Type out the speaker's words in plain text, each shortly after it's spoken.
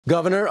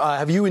Governor,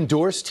 have you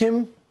endorsed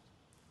him?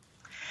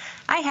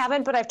 I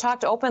haven't, but I've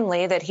talked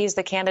openly that he's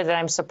the candidate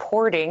I'm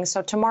supporting.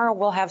 So tomorrow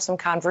we'll have some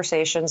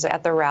conversations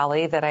at the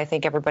rally that I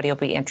think everybody will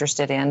be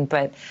interested in.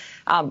 But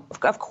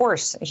of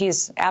course,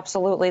 he's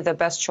absolutely the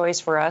best choice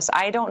for us.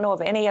 I don't know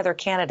of any other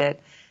candidate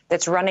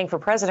that's running for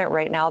president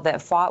right now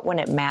that fought when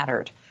it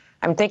mattered.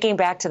 I'm thinking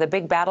back to the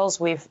big battles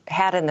we've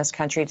had in this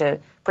country to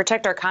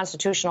protect our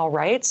constitutional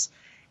rights.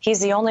 He's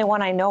the only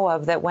one I know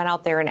of that went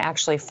out there and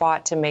actually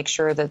fought to make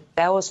sure that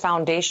those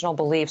foundational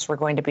beliefs were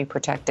going to be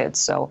protected.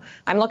 So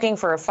I'm looking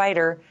for a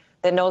fighter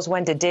that knows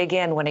when to dig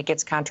in when it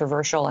gets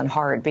controversial and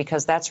hard,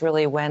 because that's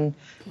really when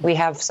we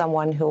have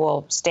someone who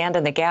will stand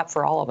in the gap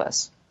for all of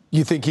us.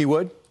 You think he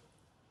would?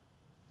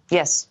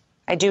 Yes,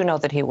 I do know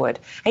that he would.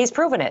 And he's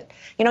proven it.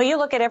 You know, you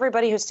look at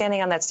everybody who's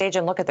standing on that stage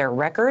and look at their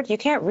record. You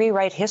can't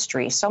rewrite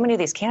history. So many of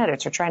these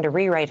candidates are trying to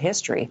rewrite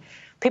history.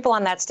 People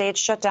on that stage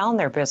shut down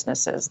their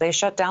businesses. They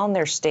shut down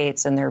their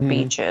states and their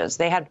beaches.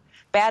 They had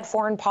bad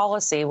foreign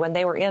policy when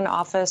they were in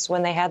office,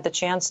 when they had the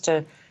chance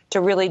to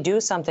really do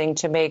something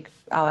to make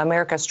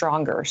America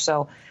stronger.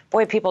 So,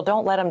 boy, people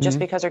don't let them, just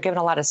because they're giving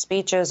a lot of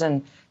speeches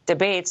and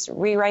debates,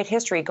 rewrite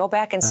history. Go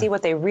back and see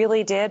what they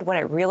really did when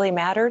it really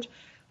mattered.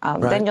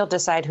 Then you'll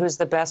decide who's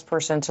the best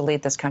person to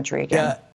lead this country again. Yeah.